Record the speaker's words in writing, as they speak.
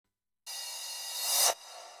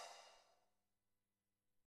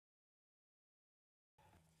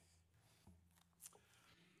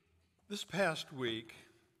This past week,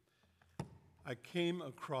 I came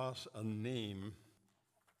across a name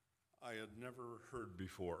I had never heard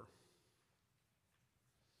before.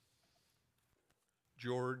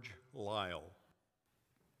 George Liele.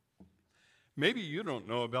 Maybe you don't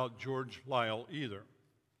know about George Liele either.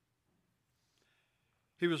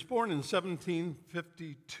 He was born in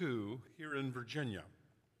 1752 here in Virginia,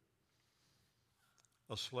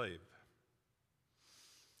 a slave.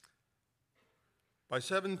 By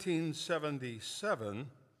 1777,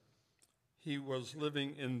 he was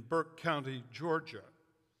living in Burke County, Georgia.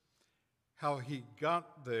 How he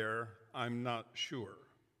got there, I'm not sure.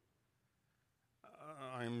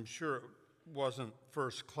 I'm sure it wasn't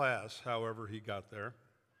first class, however he got there.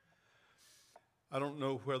 I don't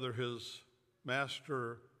know whether his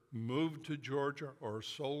master moved to Georgia or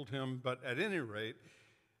sold him, but at any rate,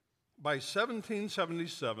 by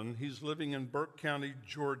 1777, he's living in Burke County,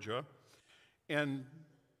 Georgia, and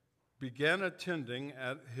began attending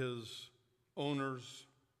at his owner's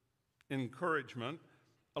encouragement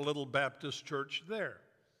a little Baptist church there,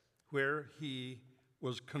 where he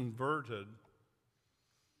was converted,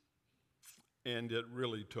 and it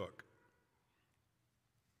really took.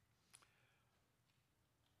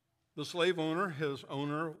 The slave owner, his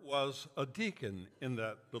owner, was a deacon in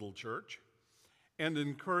that little church and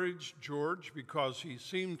encouraged George because he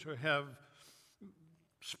seemed to have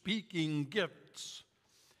speaking gifts.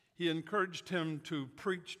 He encouraged him to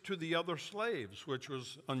preach to the other slaves, which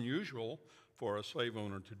was unusual for a slave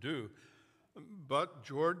owner to do. But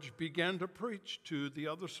George began to preach to the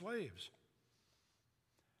other slaves.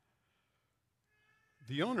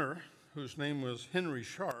 The owner, whose name was Henry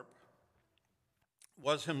Sharp,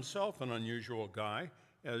 was himself an unusual guy,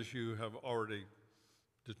 as you have already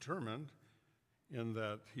determined, in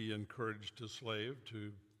that he encouraged a slave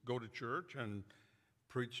to go to church and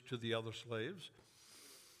preach to the other slaves.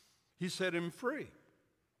 He set him free.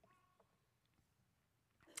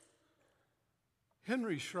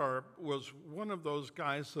 Henry Sharp was one of those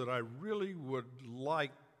guys that I really would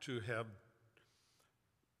like to have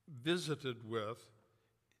visited with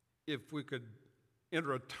if we could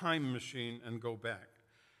enter a time machine and go back.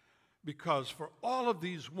 Because for all of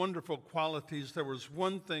these wonderful qualities, there was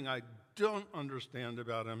one thing I don't understand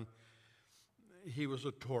about him. He was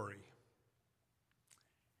a Tory.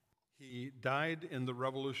 He died in the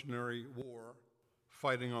Revolutionary War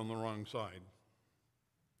fighting on the wrong side.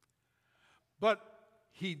 But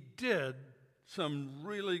he did some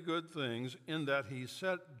really good things in that he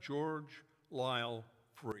set George Liele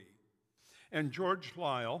free. And George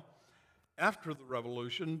Liele, after the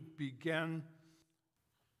Revolution, began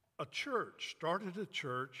a church, started a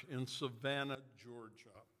church in Savannah,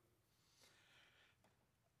 Georgia.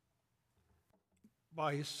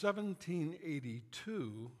 By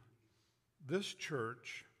 1782, this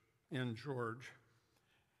church in George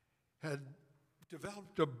had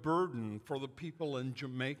developed a burden for the people in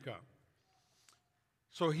Jamaica.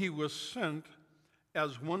 So he was sent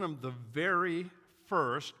as one of the very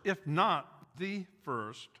first, if not the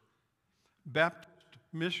first, Baptist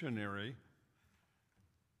missionary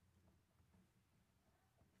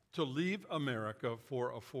to leave America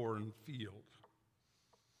for a foreign field.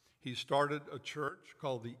 He started a church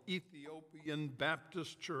called the Ethiopian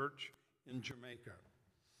Baptist Church in Jamaica.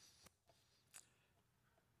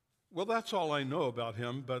 Well, that's all I know about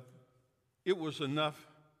him, but it was enough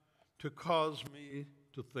to cause me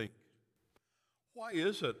to think, why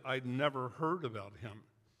is it I'd never heard about him?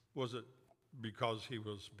 Was it because he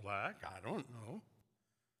was black? I don't know.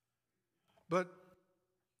 But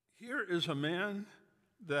here is a man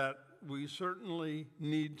that we certainly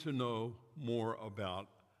need to know more about,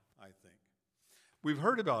 I think. We've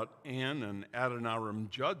heard about Anne and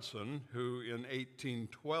Adoniram Judson, who in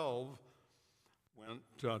 1812 went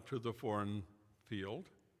to the foreign field.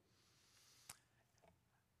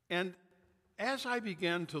 And as I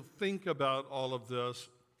began to think about all of this,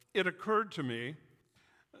 it occurred to me,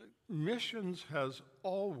 missions has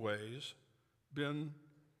always been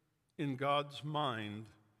in God's mind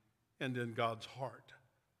and in God's heart.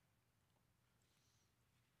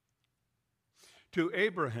 To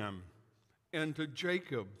Abraham and to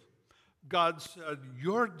Jacob, God said,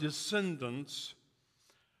 your descendants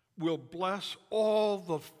will bless all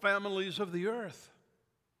the families of the earth.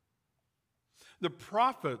 The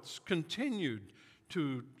prophets continued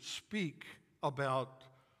to speak about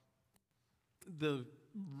the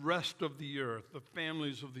rest of the earth, the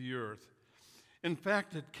families of the earth. In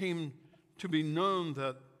fact, it came to be known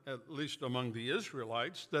that, at least among the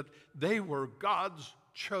Israelites, that they were God's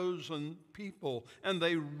chosen people, and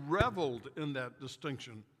they reveled in that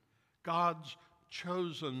distinction. God's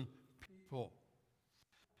chosen people.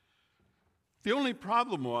 The only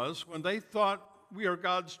problem was when they thought we are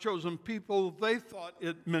God's chosen people, they thought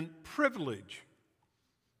it meant privilege.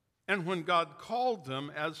 And when God called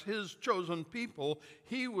them as his chosen people,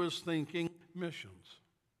 he was thinking missions.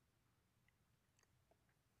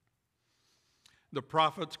 The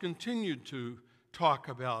prophets continued to talk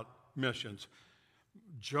about missions.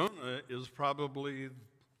 Jonah is probably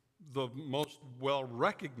the most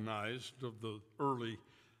well-recognized of the early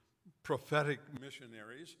prophetic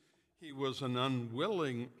missionaries. He was an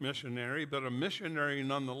unwilling missionary, but a missionary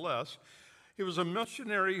nonetheless. He was a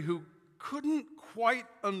missionary who couldn't quite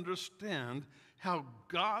understand how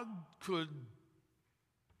God could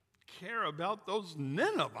care about those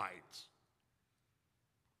Ninevites.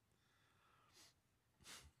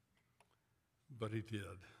 But he did.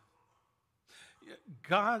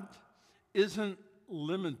 God isn't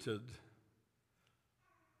limited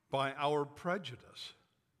by our prejudice.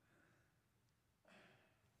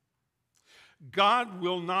 God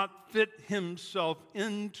will not fit himself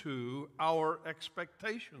into our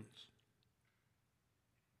expectations.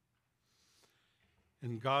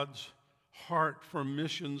 And God's heart for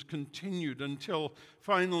missions continued until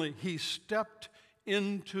finally he stepped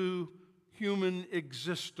into human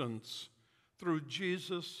existence through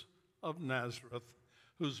Jesus of Nazareth,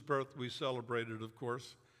 whose birth we celebrated, of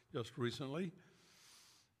course, just recently.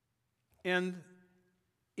 And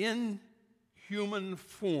in human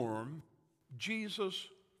form, Jesus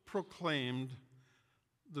proclaimed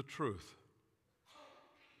the truth.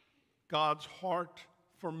 God's heart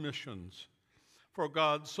for missions. For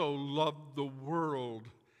God so loved the world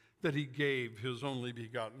that he gave his only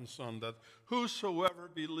begotten Son, that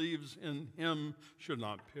whosoever believes in him should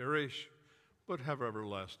not perish, but have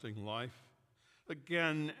everlasting life.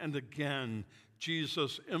 Again and again,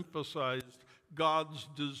 Jesus emphasized God's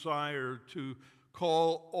desire to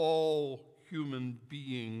call all human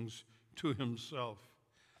beings to himself.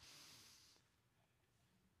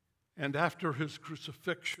 And after his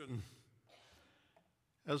crucifixion,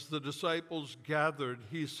 as the disciples gathered,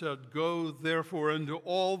 he said, "Go therefore into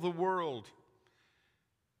all the world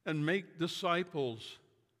and make disciples,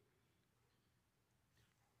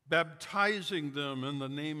 baptizing them in the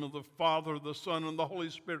name of the Father, the Son, and the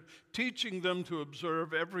Holy Spirit, teaching them to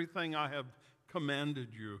observe everything I have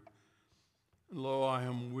commanded you. And lo, I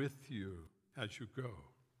am with you as you go."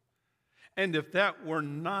 And if that were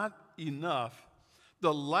not enough,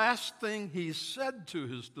 the last thing he said to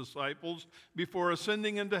his disciples before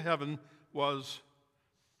ascending into heaven was,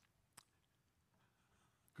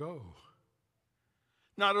 "Go,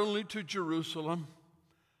 not only to Jerusalem,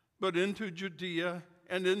 but into Judea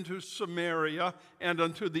and into Samaria and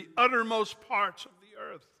unto the uttermost parts of the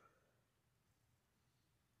earth."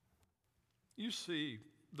 You see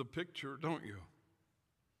the picture, don't you?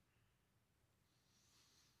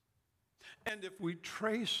 And if we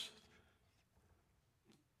trace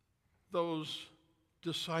those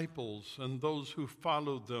disciples and those who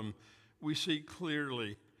followed them, we see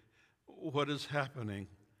clearly what is happening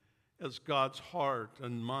as God's heart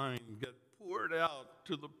and mind get poured out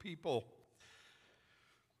to the people.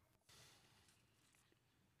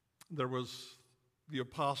 There was the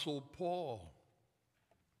Apostle Paul.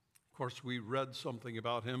 Of course, we read something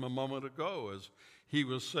about him a moment ago as he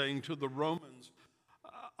was saying to the Romans,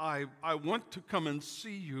 I want to come and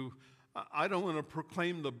see you. I don't want to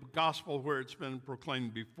proclaim the gospel where it's been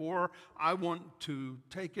proclaimed before. I want to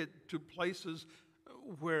take it to places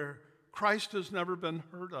where Christ has never been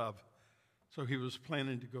heard of. So he was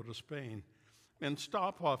planning to go to Spain and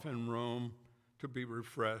stop off in Rome to be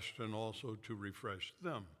refreshed and also to refresh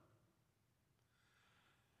them.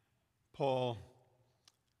 Paul,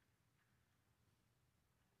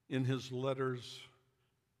 in his letters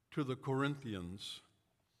to the Corinthians,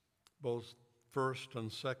 both 1st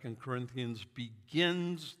and 2nd Corinthians,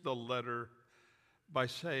 begins the letter by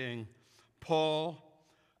saying, "Paul,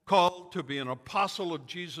 called to be an apostle of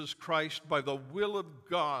Jesus Christ by the will of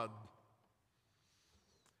God."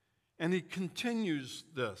 And he continues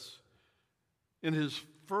this in his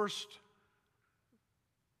first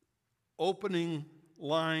opening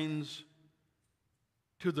lines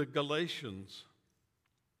to the Galatians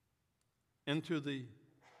and to the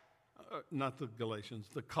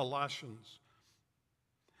the Colossians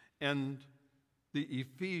and the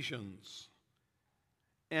Ephesians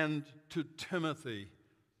and to Timothy.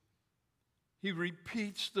 He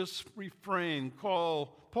repeats this refrain, Paul,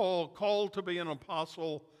 called to be an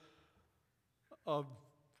apostle of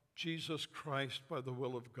Jesus Christ by the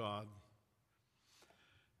will of God.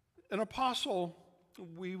 An apostle,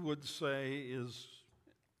 we would say, is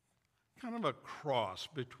kind of a cross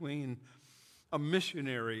between a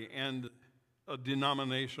missionary and a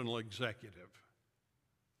denominational executive.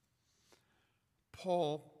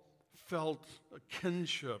 Paul felt a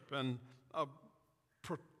kinship and a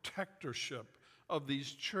protectorship of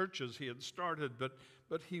these churches he had started,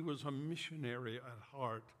 but he was a missionary at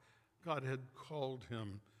heart. God had called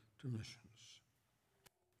him to missions.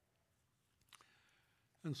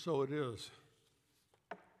 And so it is,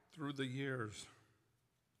 through the years,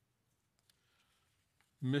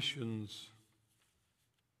 missions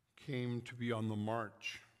came to be on the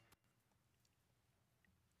march.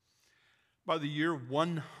 By the year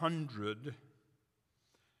 100,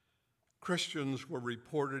 Christians were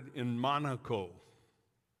reported in Monaco.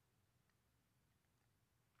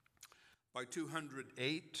 By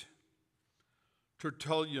 208,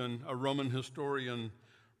 Tertullian, a Roman historian,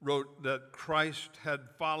 wrote that Christ had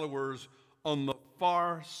followers on the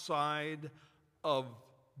far side of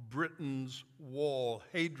Britain's wall,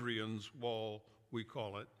 Hadrian's wall, we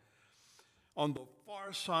call it. On the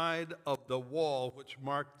far side of the wall, which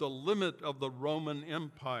marked the limit of the Roman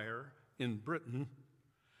Empire in Britain,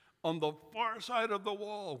 on the far side of the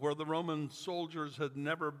wall where the Roman soldiers had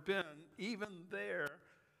never been, even there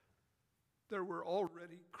were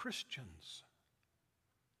already Christians.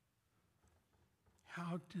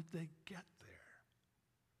 How did they get there?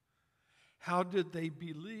 How did they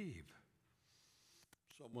believe?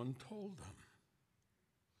 Someone told them.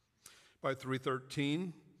 By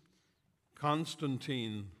 313,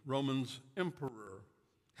 Constantine, Rome's emperor,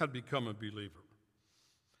 had become a believer.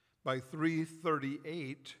 By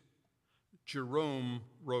 338, Jerome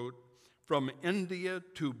wrote, "From India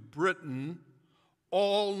to Britain,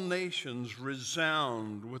 all nations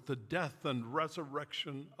resound with the death and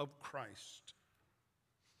resurrection of Christ."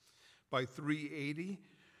 By 380,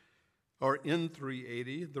 or in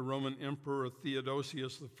 380, the Roman Emperor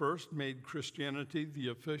Theodosius I made Christianity the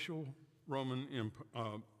official Roman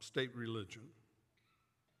state religion.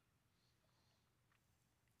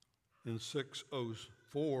 In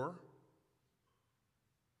 604,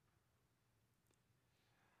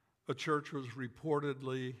 a church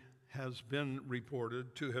has been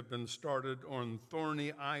reported to have been started on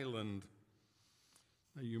Thorney Island.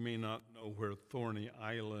 Now, you may not know where Thorney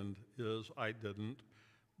Island is. I didn't,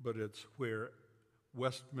 but it's where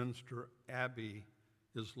Westminster Abbey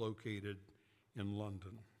is located in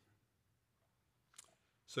London.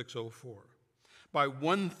 604. By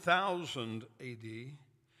 1000 AD,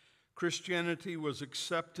 Christianity was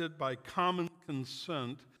accepted by common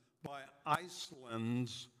consent by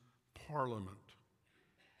Iceland's parliament.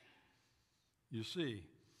 You see,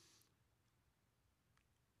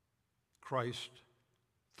 Christ,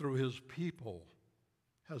 through his people,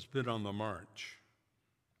 has been on the march.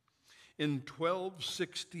 In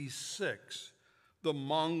 1266, the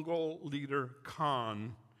Mongol leader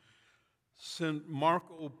Khan sent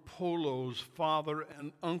Marco Polo's father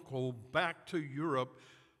and uncle back to Europe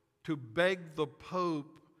to beg the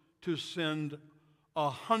Pope to send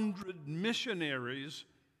 100 missionaries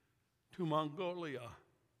to Mongolia.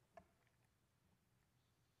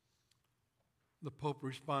 The Pope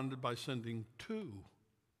responded by sending 2,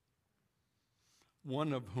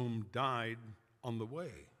 one of whom died on the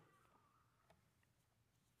way.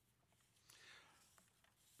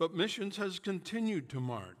 But missions has continued to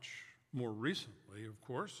march, more recently, of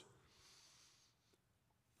course.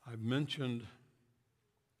 I've mentioned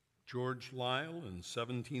George Liele in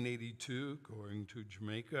 1782 going to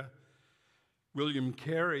Jamaica, William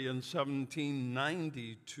Carey in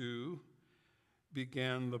 1792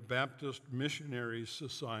 began the Baptist Missionary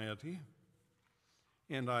Society,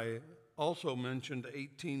 and I also mentioned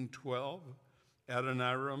 1812,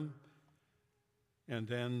 Adoniram and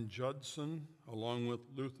Dan Judson, along with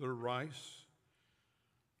Luther Rice,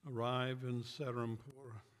 arrive in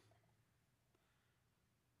Serampore,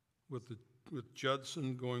 with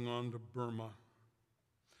Judson going on to Burma.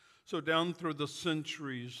 So down through the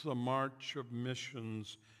centuries, the march of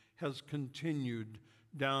missions has continued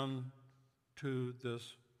down to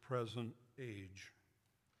this present age.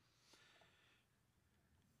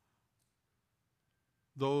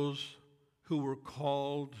 Those who were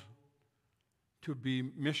called to be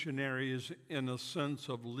missionaries in a sense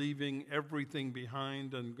of leaving everything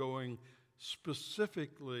behind and going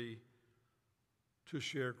specifically to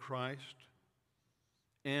share Christ,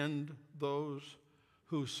 and those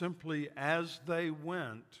who simply, as they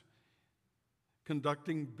went,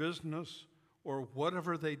 conducting business or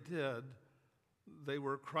whatever they did, they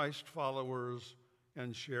were Christ followers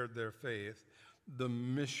and shared their faith. The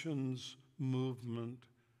missions movement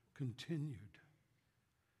continued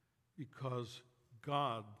because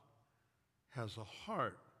God has a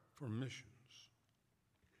heart for missions.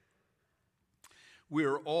 We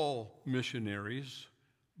are all missionaries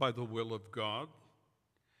by the will of God.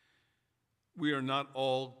 We are not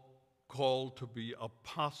all called to be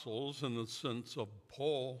apostles in the sense of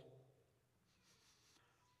Paul.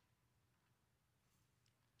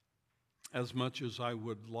 As much as I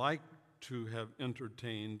would like to have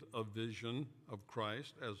entertained a vision of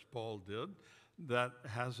Christ, as Paul did, that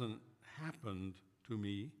hasn't happened to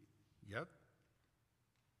me yet.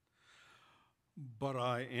 But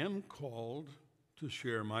I am called to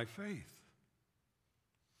share my faith.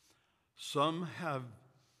 Some have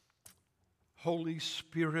Holy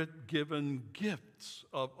Spirit given gifts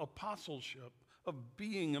of apostleship, of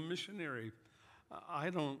being a missionary.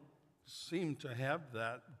 I don't seem to have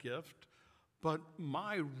that gift, but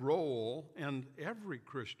my role, and every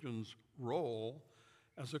Christian's role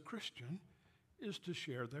as a Christian, is to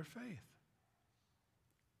share their faith,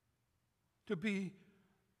 to be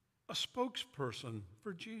a spokesperson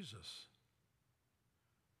for Jesus,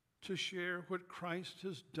 to share what Christ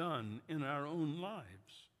has done in our own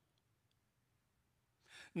lives.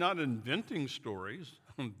 Not inventing stories,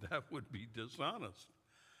 that would be dishonest.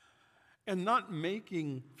 And not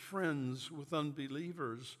making friends with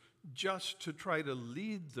unbelievers just to try to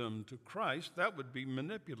lead them to Christ, that would be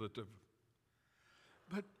manipulative.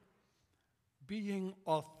 But being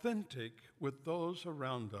authentic with those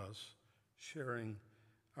around us, sharing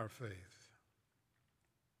our faith.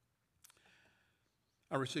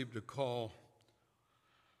 I received a call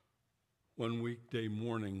one weekday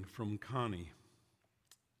morning from Connie.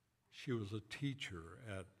 She was a teacher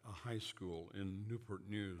at a high school in Newport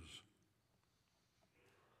News.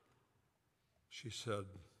 She said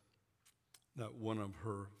that one of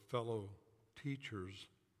her fellow teachers'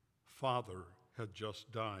 father had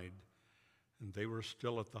just died, and they were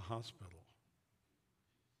still at the hospital.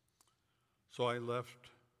 So I left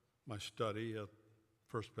my study at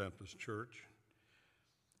First Baptist Church,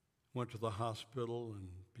 went to the hospital and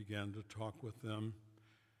began to talk with them.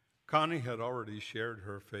 Connie had already shared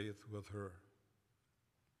her faith with her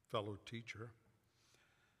fellow teacher.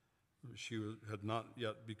 She had not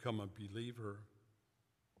yet become a believer,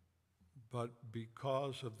 but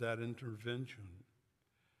because of that intervention,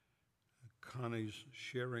 Connie's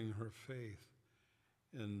sharing her faith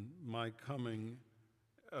and my coming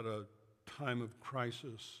at a time of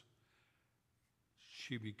crisis,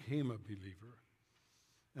 she became a believer.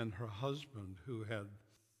 And her husband, who had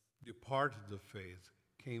departed the faith,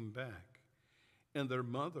 came back. And their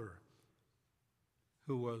mother,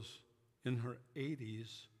 who was in her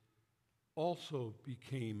 80s, also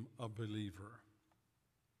became a believer.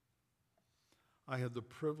 I had the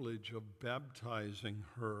privilege of baptizing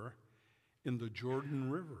her in the Jordan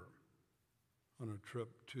River on a trip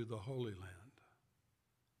to the Holy Land.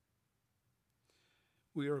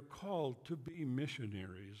 We are called to be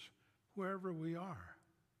missionaries wherever we are.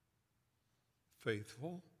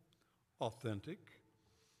 Faithful, authentic.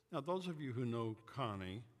 Now, those of you who know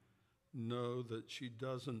Connie know that she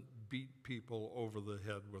doesn't beat people over the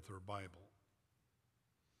head with her Bible.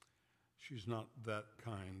 She's not that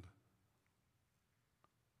kind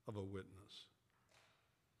of a witness,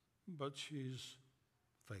 but she's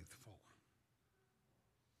faithful.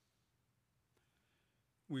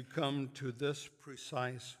 We come to this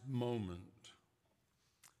precise moment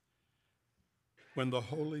when the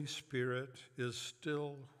Holy Spirit is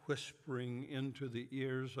still whispering into the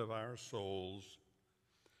ears of our souls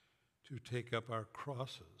to take up our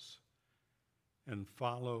crosses and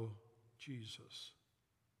follow Jesus,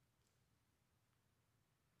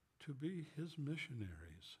 to be his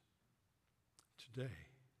missionaries today.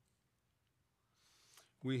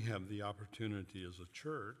 We have the opportunity as a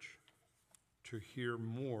church to hear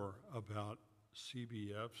more about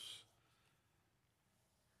CBF's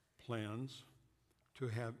plans to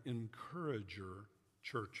have encourager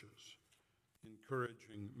churches,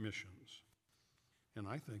 encouraging missions. And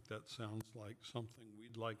I think that sounds like something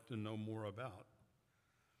we'd like to know more about.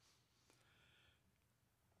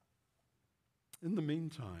 In the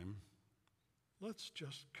meantime, let's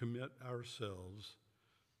just commit ourselves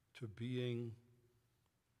to being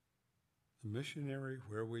a missionary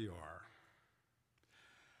where we are.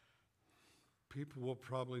 People will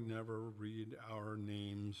probably never read our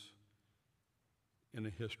names in a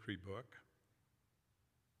history book.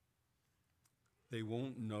 They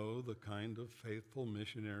won't know the kind of faithful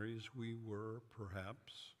missionaries we were,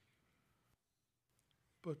 perhaps,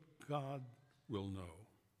 but God will know.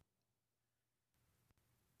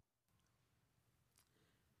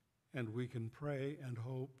 And we can pray and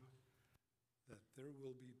hope that there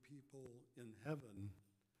will be people in heaven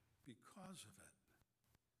because of it,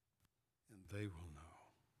 and they will